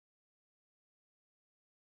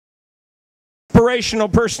inspirational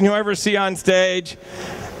person you ever see on stage.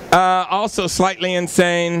 Also slightly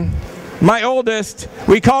insane. My oldest,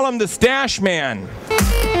 we call him the Stash Man.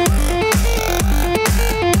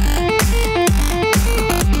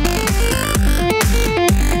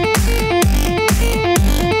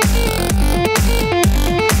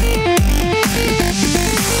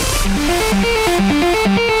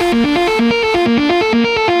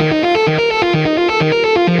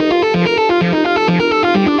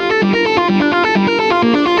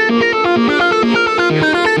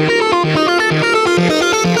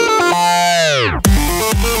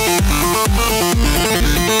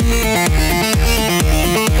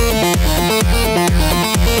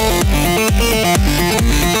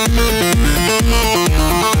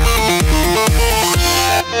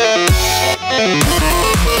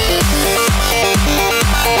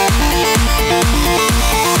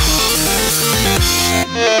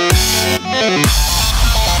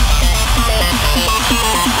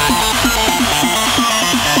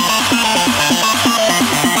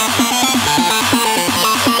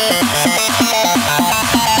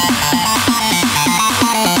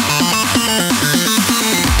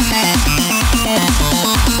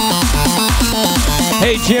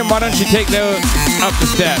 Hey Jim, why don't you take those up the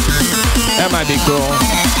steps? That might be cool.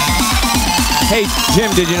 Hey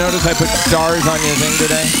Jim, did you notice I put stars on your thing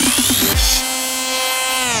today?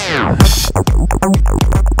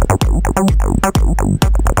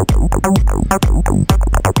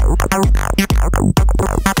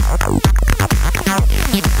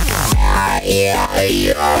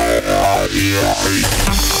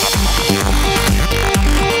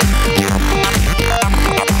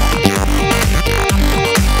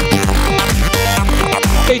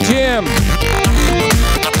 Hey Jim.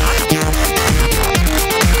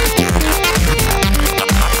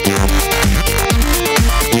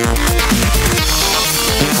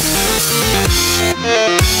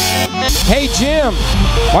 Hey Jim,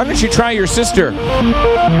 why don't you try your sister?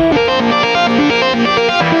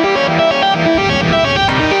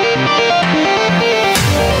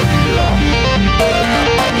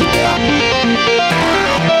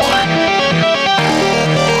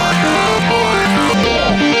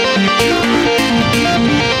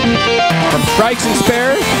 From Strikes and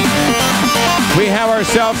Spares, we have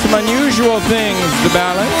ourselves some unusual things to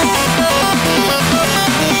balance.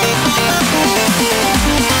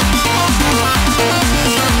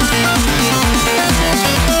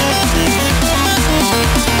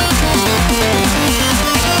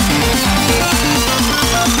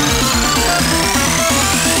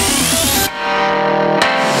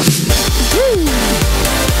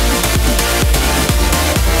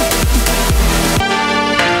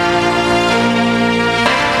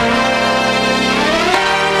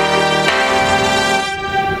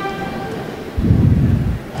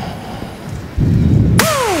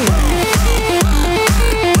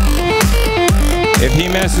 If he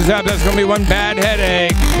messes up, that's going to be one bad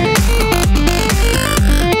headache.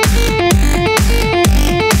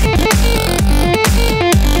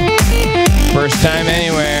 First time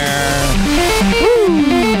anywhere.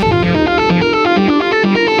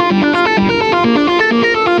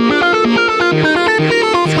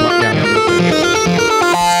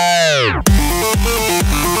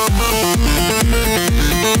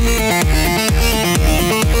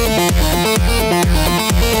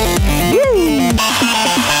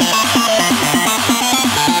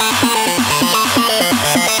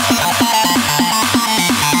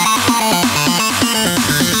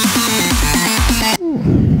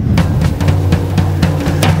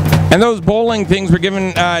 And those bowling things were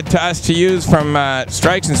given to us to use from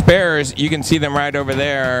Strikes and Spares. You can see them right over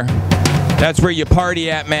there. That's where you party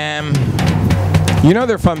at, ma'am. You know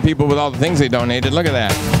they're fun people with all the things they donated. Look at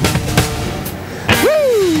that.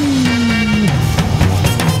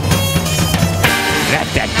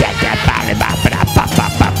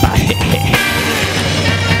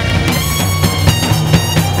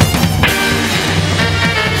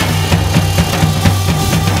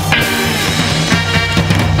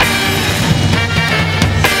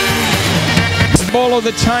 Bolo,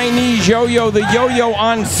 the Chinese yo-yo, the yo-yo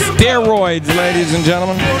on steroids, ladies and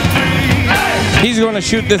gentlemen. He's going to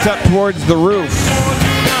shoot this up towards the roof.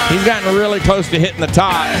 He's gotten really close to hitting the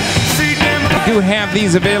top. We do have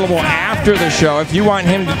these available after the show. If you want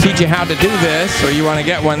him to teach you how to do this, or you want to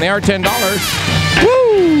get one, they are $10.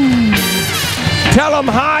 Woo! Tell them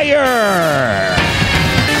higher!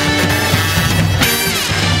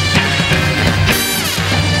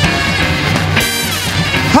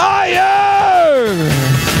 Higher!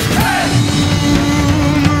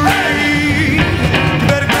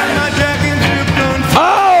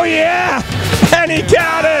 Oh yeah! And he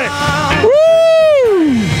got it! Woo!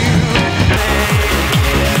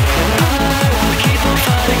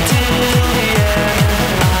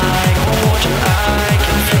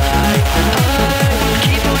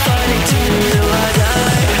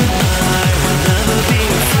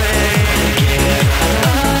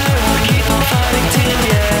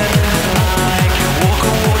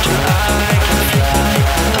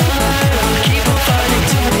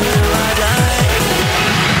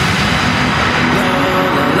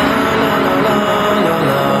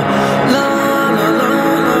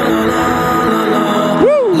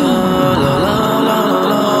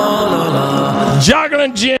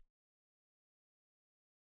 on, Jim.